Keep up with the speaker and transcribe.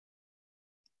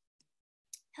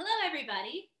Hello,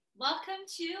 everybody. Welcome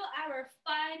to our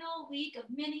final week of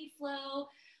Mini Flow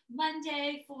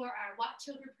Monday for our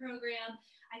Watchtober program.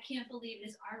 I can't believe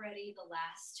it is already the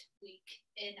last week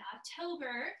in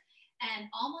October and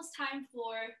almost time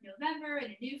for November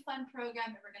and a new fun program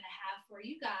that we're going to have for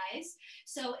you guys.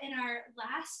 So in our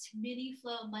last Mini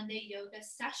Flow Monday yoga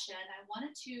session, I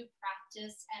wanted to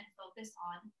practice and focus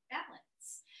on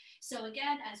balance. So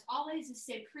again, as always, this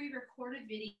is a pre-recorded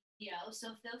video.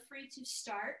 So feel free to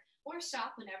start or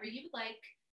stop whenever you would like.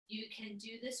 You can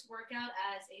do this workout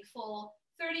as a full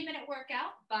 30-minute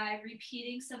workout by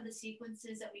repeating some of the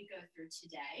sequences that we go through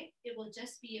today. It will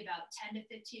just be about 10 to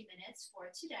 15 minutes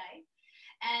for today.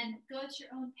 And go at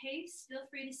your own pace. Feel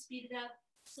free to speed it up,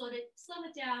 slow it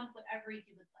down, whatever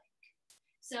you would like.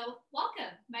 So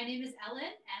welcome. My name is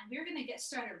Ellen, and we're going to get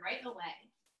started right away.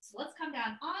 So let's come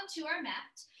down onto our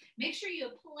mat. Make sure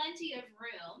you have plenty of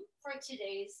room for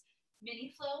today's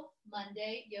Mini Flow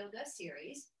Monday yoga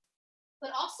series, but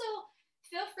also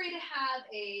feel free to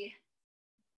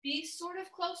be sort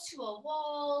of close to a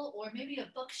wall or maybe a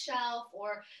bookshelf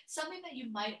or something that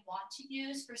you might want to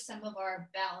use for some of our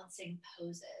balancing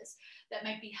poses that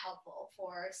might be helpful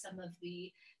for some of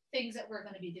the things that we're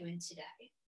going to be doing today.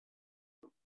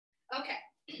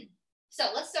 Okay,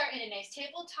 so let's start in a nice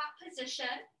tabletop position,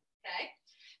 okay?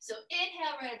 So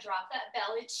inhale, we're going to drop that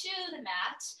belly to the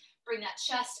mat. Bring that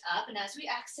chest up, and as we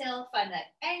exhale, find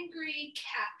that angry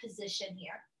cat position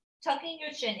here. Tucking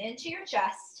your chin into your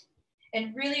chest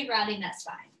and really rounding that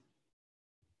spine.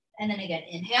 And then again,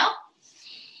 inhale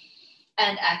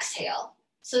and exhale.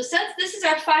 So since this is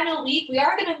our final week, we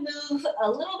are going to move a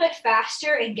little bit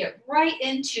faster and get right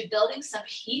into building some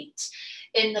heat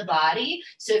in the body.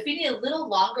 So if you need a little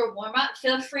longer warm-up,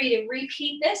 feel free to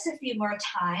repeat this a few more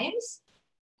times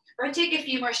or take a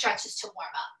few more stretches to warm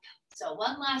up. So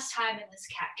one last time in this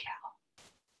cat-cow.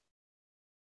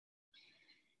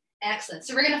 Excellent.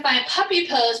 So we're going to find puppy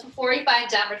pose before we find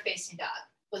downward facing dog.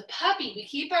 With puppy, we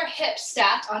keep our hips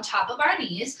stacked on top of our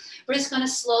knees. We're just going to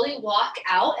slowly walk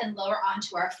out and lower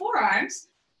onto our forearms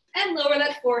and lower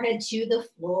that forehead to the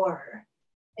floor.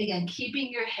 Again,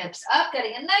 keeping your hips up,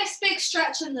 getting a nice big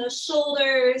stretch in those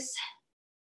shoulders.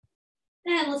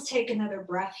 And let's take another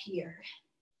breath here.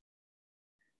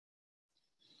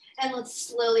 And let's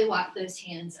slowly walk those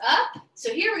hands up.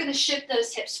 So here we're going to shift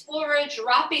those hips forward,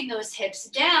 dropping those hips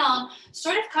down,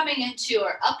 sort of coming into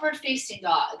our upward facing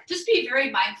dog. Just be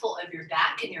very mindful of your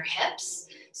back and your hips.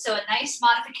 So a nice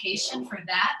modification for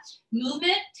that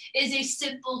movement is a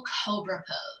simple cobra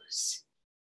pose.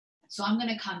 So I'm going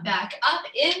to come back up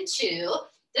into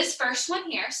this first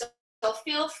one here. So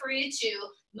feel free to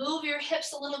move your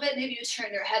hips a little bit. Maybe you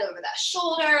turn your head over that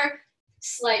shoulder.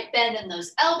 Slight bend in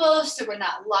those elbows so we're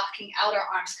not locking out our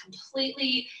arms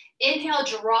completely. Inhale,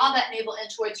 draw that navel in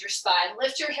towards your spine.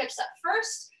 Lift your hips up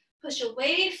first, push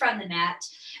away from the mat.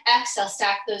 Exhale,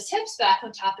 stack those hips back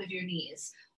on top of your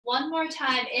knees. One more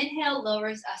time, inhale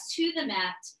lowers us to the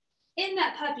mat. In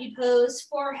that puppy pose,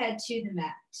 forehead to the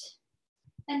mat.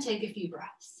 And take a few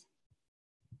breaths.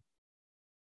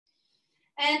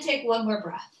 And take one more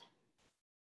breath.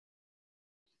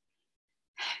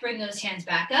 Bring those hands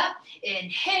back up.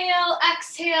 Inhale,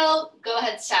 exhale. Go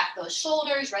ahead, stack those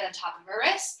shoulders right on top of our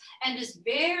wrists and just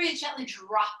very gently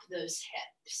drop those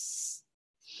hips.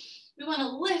 We want to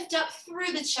lift up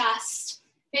through the chest.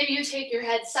 Maybe you take your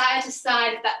head side to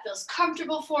side if that feels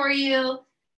comfortable for you.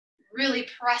 Really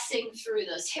pressing through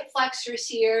those hip flexors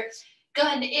here. Go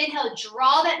ahead and inhale,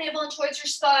 draw that navel in towards your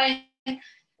spine.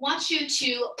 Want you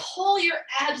to pull your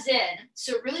abs in.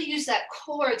 So really use that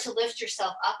core to lift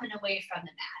yourself up and away from the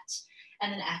mat.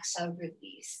 And then exhale,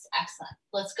 release. Excellent.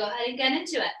 Let's go ahead and get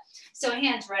into it. So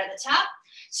hands right at the top.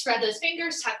 Spread those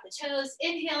fingers, tuck the toes.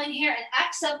 Inhaling here and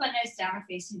exhale, a nice downward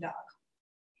facing dog.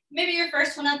 Maybe your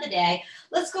first one of the day.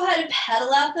 Let's go ahead and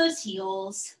pedal out those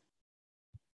heels.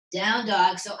 Down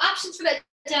dog. So options for that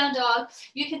down dog.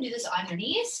 You can do this on your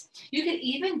knees. You can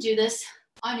even do this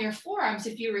on your forearms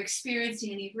if you were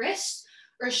experiencing any wrist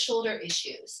or shoulder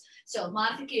issues. So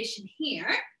modification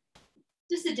here,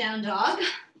 just a down dog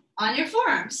on your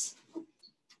forearms.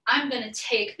 I'm going to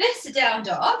take this down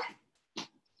dog.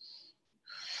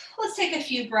 Let's take a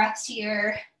few breaths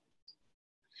here.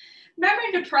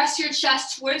 Remember to press your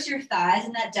chest towards your thighs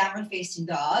in that downward facing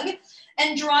dog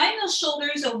and drawing those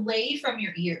shoulders away from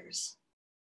your ears.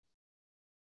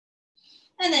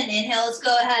 And then inhale, let's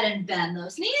go ahead and bend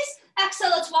those knees. Exhale,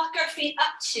 let's walk our feet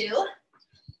up to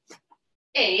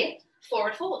a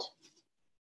forward fold.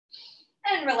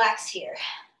 And relax here,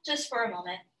 just for a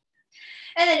moment.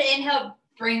 And then inhale,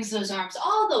 brings those arms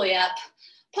all the way up.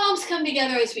 Palms come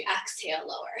together as we exhale,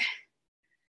 lower.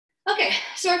 Okay, Okay,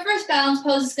 so our first balance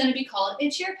pose is going to be called a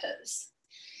chair pose.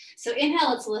 So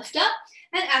inhale, let's lift up,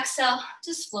 and exhale,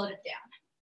 just float it down.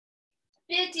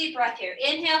 Big deep breath here.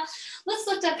 Inhale, let's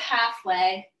lift up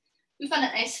halfway. We find a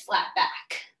nice flat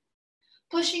back.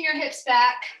 Pushing your hips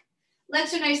back,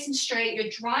 legs are nice and straight. You're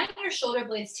drawing your shoulder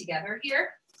blades together here,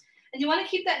 and you want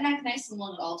to keep that neck nice and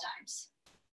long at all times.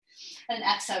 And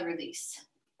exhale, release.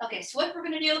 Okay, so what we're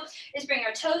gonna do is bring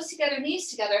our toes together,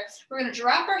 knees together. We're gonna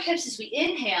drop our hips as we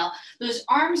inhale. Those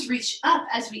arms reach up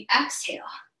as we exhale.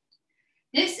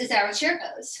 This is our chair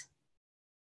pose.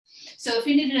 So if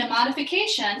you needed a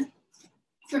modification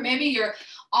for maybe your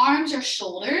arms or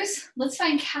shoulders, let's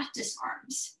find cactus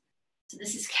arms. So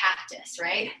this is cactus,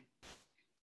 right?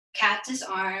 Cactus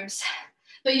arms.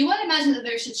 But you wanna imagine that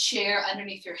there's a chair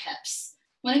underneath your hips.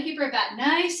 Wanna keep our back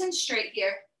nice and straight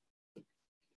here.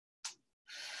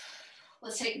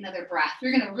 Let's take another breath.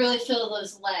 We're gonna really feel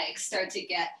those legs start to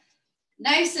get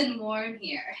nice and warm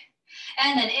here.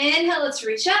 And then inhale, let's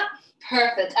reach up.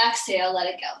 Perfect, exhale, let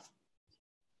it go.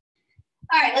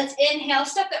 All right, let's inhale,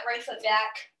 step that right foot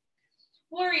back.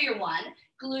 Warrior one,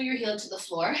 glue your heel to the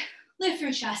floor. Lift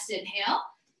your chest, inhale,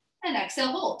 and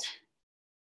exhale, hold.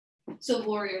 So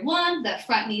warrior one, that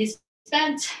front knee is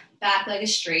bent, back leg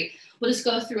is straight. We'll just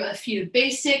go through a few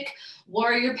basic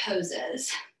warrior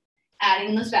poses,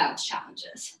 adding those balance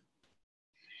challenges.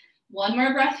 One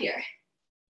more breath here.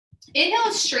 Inhale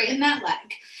and straighten that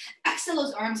leg. Exhale,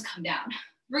 those arms come down.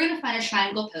 We're gonna find a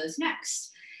triangle pose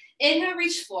next. Inhale,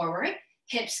 reach forward,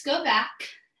 hips go back.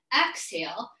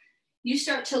 Exhale, you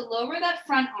start to lower that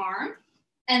front arm,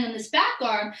 and then this back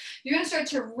arm, you're gonna start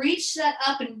to reach that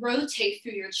up and rotate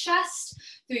through your chest,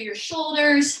 through your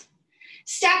shoulders,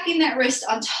 stacking that wrist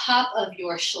on top of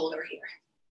your shoulder here.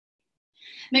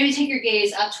 Maybe take your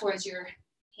gaze up towards your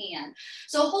hand.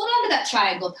 So hold on to that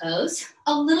triangle pose.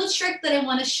 A little trick that I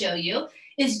want to show you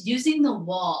is using the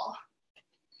wall.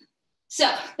 So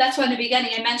that's why in the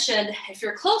beginning I mentioned if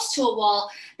you're close to a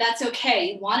wall, that's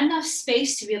okay. You want enough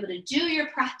space to be able to do your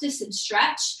practice and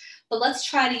stretch, but let's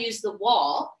try to use the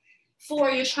wall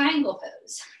for your triangle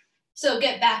pose. So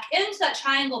get back into that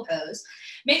triangle pose.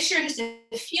 Make sure just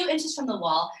a few inches from the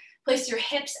wall, place your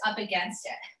hips up against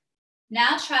it.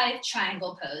 Now try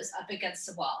triangle pose up against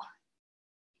the wall.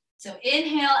 So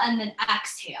inhale and then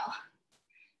exhale.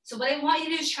 So what I want you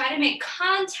to do is try to make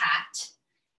contact.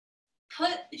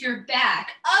 Put your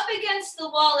back up against the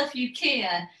wall if you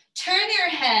can. Turn your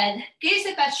head, gaze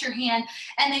up at your hand,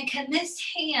 and then can this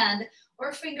hand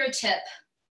or fingertip,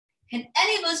 can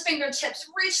any of those fingertips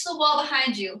reach the wall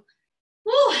behind you?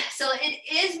 Woo! So it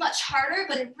is much harder,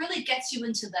 but it really gets you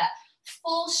into that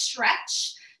full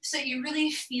stretch. So you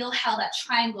really feel how that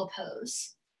triangle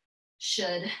pose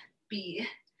should be.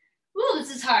 Ooh, this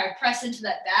is hard. Press into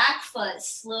that back foot,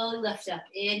 slowly lift up,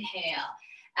 inhale,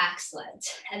 excellent.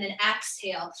 And then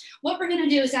exhale. What we're gonna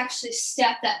do is actually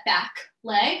step that back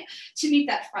leg to meet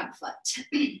that front foot.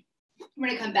 We're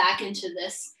gonna come back into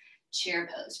this chair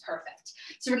pose, perfect.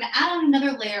 So we're gonna add on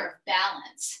another layer of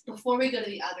balance before we go to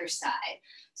the other side.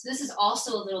 So this is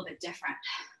also a little bit different.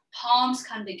 Palms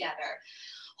come together.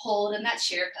 Hold in that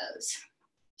chair pose.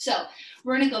 So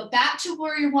we're gonna go back to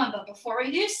warrior one, but before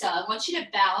we do so, I want you to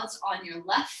balance on your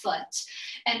left foot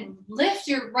and lift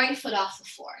your right foot off the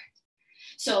floor.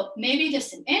 So maybe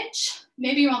just an inch,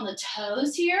 maybe you're on the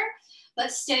toes here,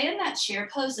 but stay in that chair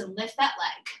pose and lift that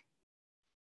leg.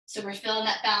 So we're feeling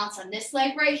that balance on this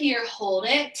leg right here. Hold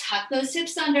it, tuck those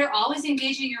hips under, always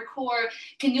engaging your core.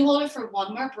 Can you hold it for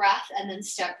one more breath and then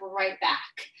step right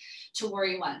back to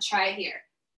warrior one? Try it here.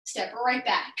 Step right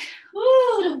back.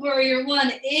 Woo, to warrior one.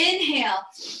 Inhale,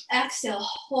 exhale,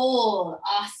 hold.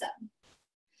 Awesome.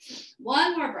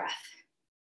 One more breath.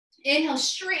 Inhale,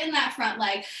 straighten that front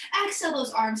leg. Exhale,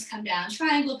 those arms come down.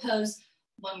 Triangle pose.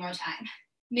 One more time.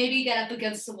 Maybe get up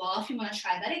against the wall if you want to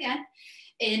try that again.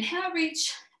 Inhale,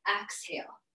 reach,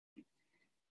 exhale.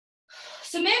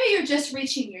 So maybe you're just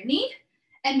reaching your knee,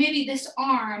 and maybe this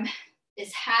arm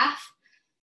is half.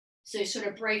 So you sort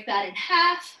of break that in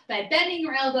half by bending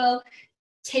your elbow,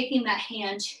 taking that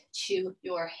hand to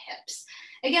your hips.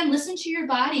 Again, listen to your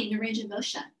body and your range of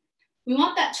motion. We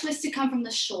want that twist to come from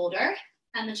the shoulder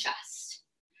and the chest.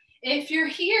 If you're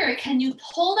here, can you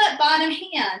pull that bottom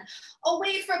hand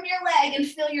away from your leg and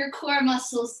feel your core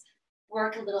muscles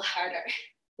work a little harder?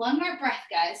 One more breath,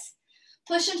 guys.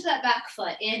 Push into that back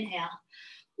foot. Inhale.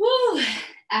 Woo.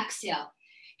 Exhale.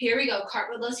 Here we go.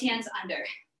 Cartwheel those hands under.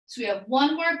 So we have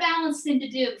one more balance thing to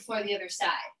do before the other side.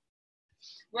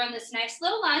 We're in this nice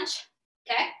little lunge,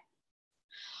 okay?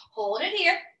 Hold it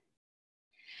here.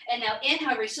 And now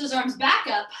inhale, reach those arms back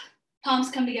up.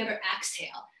 Palms come together,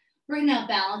 exhale. We're gonna now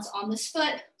balance on this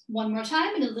foot, One more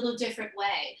time in a little different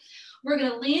way. We're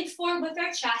gonna lean forward with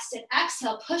our chest and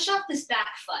exhale, push off this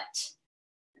back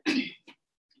foot.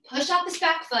 Push off this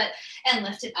back foot and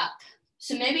lift it up.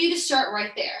 So maybe you just start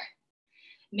right there.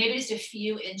 Maybe just a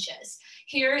few inches.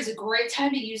 Here is a great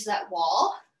time to use that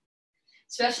wall,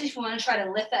 especially if you want to try to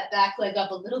lift that back leg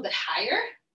up a little bit higher.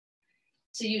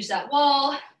 So use that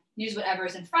wall, use whatever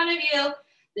is in front of you.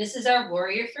 This is our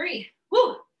warrior three.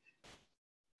 Woo!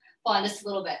 Fall on just a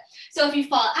little bit. So if you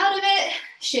fall out of it,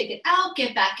 shake it out,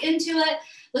 get back into it.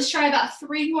 Let's try about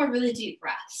 3 more really deep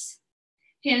breaths.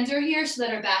 Hands are here so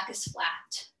that our back is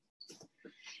flat.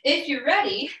 If you're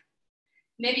ready,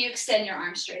 maybe you extend your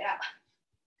arms straight out.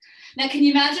 Now, can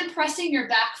you imagine pressing your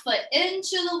back foot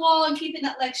into the wall and keeping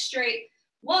that leg straight?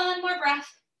 One more breath,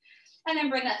 and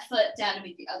then bring that foot down to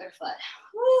meet the other foot.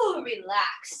 Woo,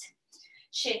 relax.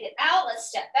 Shake it out, let's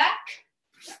step back.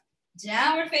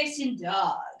 Downward facing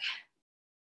dog.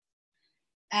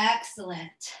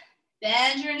 Excellent.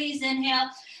 Bend your knees, inhale.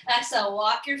 Exhale,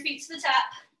 walk your feet to the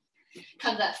top.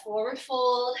 Come to that forward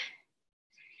fold.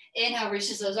 Inhale,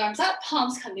 reaches those arms up,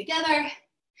 palms come together.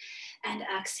 And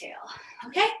exhale,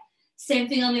 okay? Same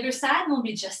thing on the other side, and we'll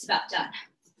be just about done.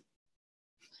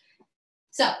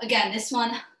 So again, this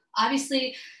one,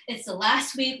 obviously, it's the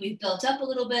last week. We've built up a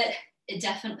little bit. It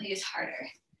definitely is harder.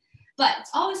 But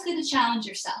it's always good to challenge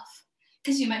yourself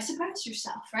because you might surprise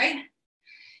yourself, right?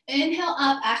 Inhale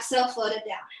up, exhale, float it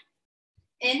down.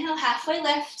 Inhale, halfway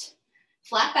lift,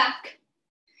 flat back.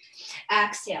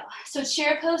 Exhale. So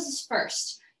chair pose is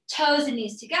first. Toes and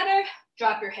knees together.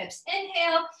 Drop your hips.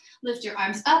 Inhale. Lift your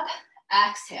arms up.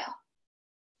 Exhale.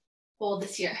 Hold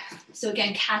this here. So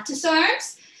again, cactus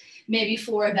arms. Maybe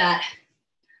for that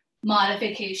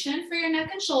modification for your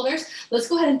neck and shoulders. Let's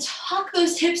go ahead and tuck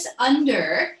those hips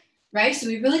under, right? So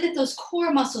we really get those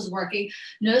core muscles working.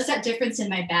 Notice that difference in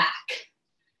my back.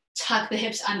 Tuck the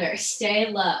hips under. Stay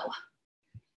low.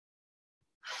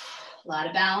 A lot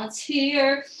of balance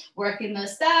here. Working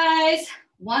those thighs.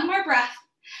 One more breath.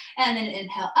 And then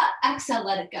inhale up, exhale,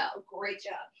 let it go. Great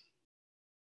job.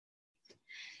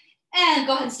 And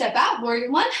go ahead and step out. Warrior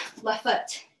one, left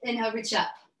foot. Inhale, reach up.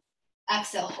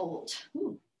 Exhale, hold.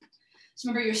 Ooh. So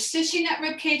remember, you're stitching that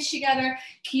rib cage together,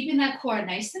 keeping that core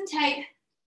nice and tight.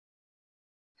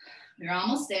 You're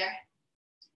almost there.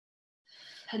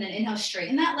 And then inhale,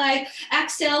 straighten that leg.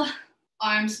 Exhale,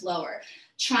 arms lower.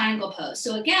 Triangle pose.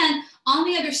 So again, on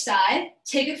the other side,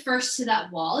 take it first to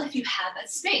that wall if you have that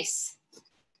space.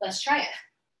 Let's try it.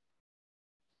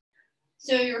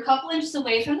 So you're a couple inches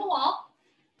away from the wall.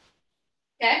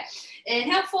 Okay,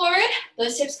 inhale forward.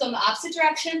 Those hips go in the opposite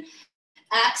direction.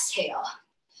 Exhale.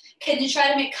 Can you try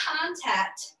to make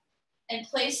contact and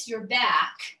place your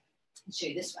back, I'll show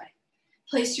you this way,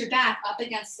 place your back up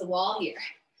against the wall here.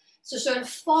 So sort of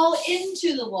fall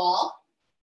into the wall,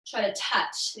 try to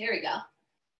touch, there we go.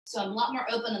 So I'm a lot more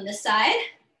open on this side.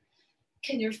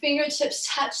 Can your fingertips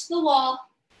touch the wall?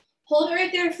 Hold it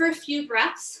right there for a few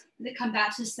breaths, and then come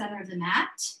back to the center of the mat.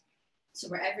 So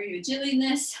wherever you're doing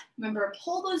this, remember,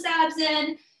 pull those abs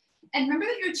in, and remember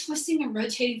that you're twisting and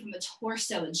rotating from the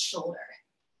torso and shoulder.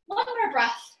 One more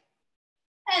breath,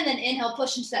 and then inhale,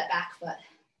 push into that back foot.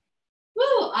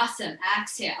 Woo, awesome,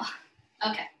 exhale.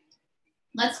 Okay,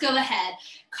 let's go ahead,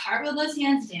 cartwheel those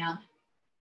hands down.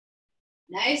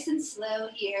 Nice and slow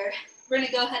here. We're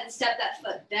gonna go ahead and step that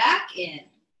foot back in.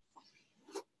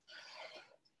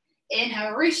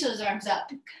 Inhale, reach those arms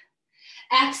up.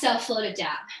 Exhale, float it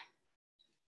down.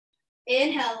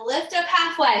 Inhale, lift up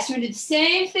halfway. So we're gonna do the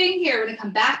same thing here. We're gonna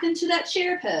come back into that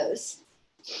chair pose.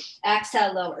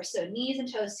 Exhale, lower. So knees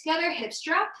and toes together, hips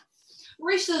drop.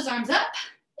 Reach those arms up.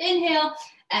 Inhale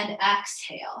and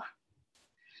exhale.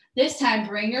 This time,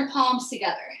 bring your palms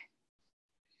together.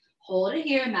 Hold it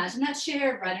here. Imagine that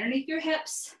chair right underneath your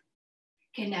hips.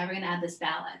 Okay, now we're gonna add this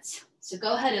balance. So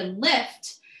go ahead and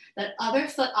lift that other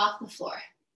foot off the floor.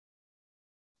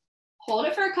 Hold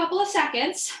it for a couple of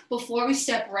seconds before we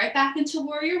step right back into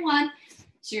warrior one.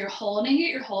 So you're holding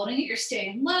it, you're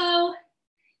staying low.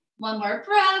 One more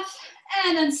breath,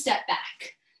 and then step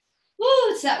back. Woo,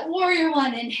 it's that warrior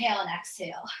one, inhale and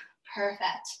exhale.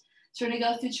 Perfect. So we're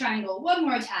gonna go through triangle one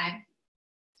more time.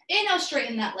 Inhale,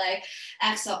 straighten that leg.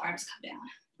 Exhale, arms come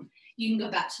down. You can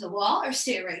go back to the wall or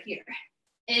stay right here.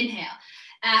 Inhale,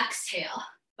 exhale,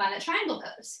 find a triangle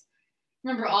pose.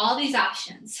 Remember all these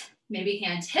options. Maybe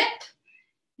hand to hip,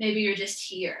 maybe you're just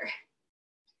here.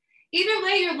 Either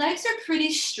way, your legs are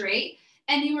pretty straight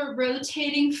and you are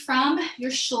rotating from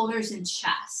your shoulders and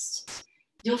chest.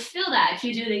 You'll feel that if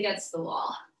you do it against the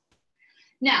wall.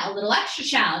 Now, a little extra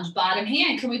challenge, bottom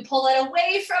hand. Can we pull it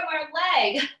away from our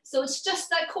leg? So it's just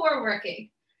that core working.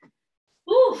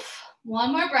 Oof,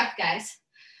 One more breath, guys.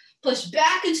 Push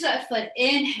back into that foot.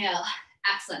 Inhale.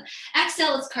 Excellent.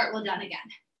 Exhale, let's cartwheel down again.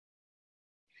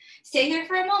 Stay here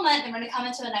for a moment, and we're gonna come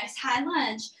into a nice high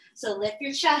lunge. So lift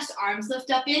your chest, arms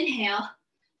lift up, inhale.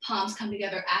 Palms come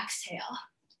together, exhale.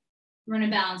 We're gonna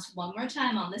balance one more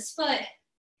time on this foot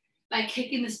by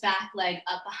kicking this back leg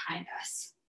up behind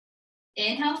us.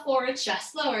 Inhale forward,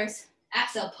 chest lowers.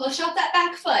 Exhale, push up that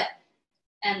back foot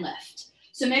and lift.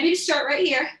 So maybe you start right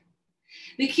here.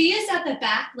 The key is that the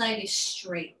back leg is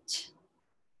straight.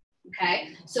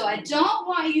 Okay, so I don't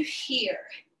want you here.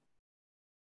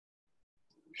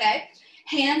 Okay,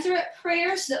 hands are at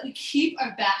prayer so that we keep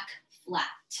our back flat.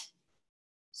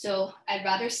 So I'd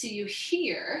rather see you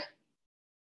here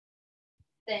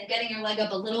than getting your leg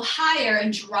up a little higher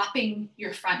and dropping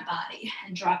your front body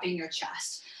and dropping your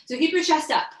chest. So keep your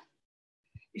chest up.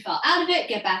 You fell out of it,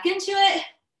 get back into it.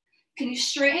 Can you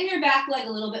straighten your back leg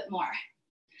a little bit more?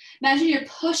 Imagine you're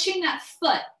pushing that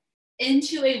foot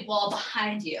into a wall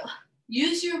behind you.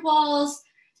 Use your walls,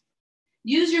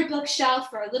 use your bookshelf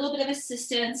for a little bit of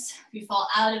assistance. If you fall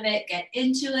out of it, get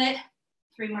into it.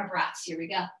 3 more breaths, here we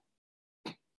go.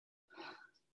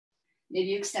 Maybe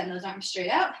you extend those arms straight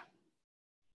out.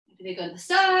 Maybe they go to the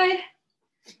side.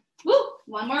 Woo,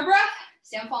 1 more breath.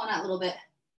 See, I'm falling out a little bit.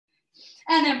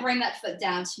 And then bring that foot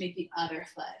down to make the other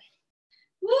foot.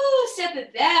 Woo, step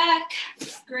it back.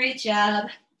 Great job.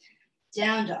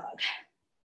 Down dog.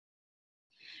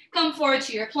 Come forward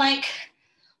to your plank.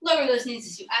 Lower those knees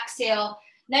as you exhale.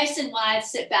 Nice and wide,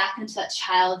 sit back into that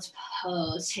child's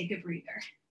pose. Take a breather.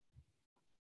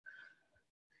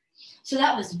 So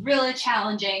that was really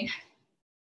challenging.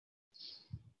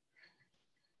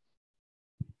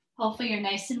 Hopefully you're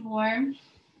nice and warm.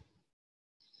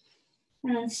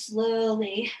 And then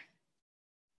slowly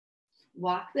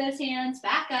walk those hands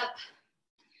back up.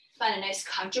 Find a nice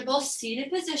comfortable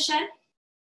seated position.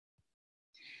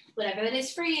 Whatever it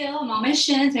is for you. I'm on my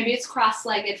shins. Maybe it's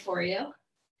cross-legged for you.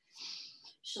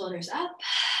 Shoulders up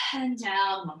and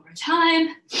down. 1 more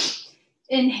time.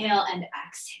 Inhale and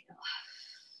exhale.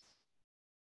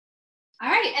 All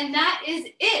right, and that is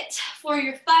it for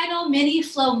your final mini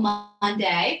flow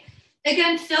Monday.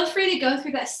 Again, feel free to go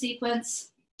through that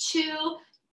sequence 2,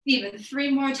 even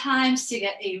 3 more times to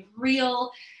get a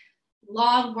real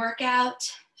long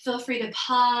workout. Feel free to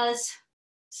pause,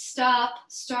 stop,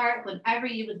 start whenever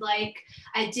you would like.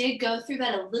 I did go through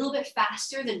that a little bit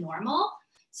faster than normal,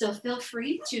 so feel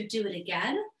free to do it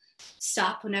again.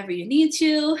 Stop whenever you need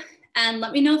to, and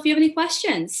let me know if you have any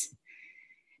questions.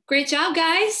 Great job,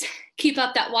 guys. Keep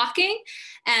up that walking,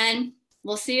 and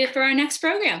we'll see you for our next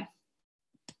program.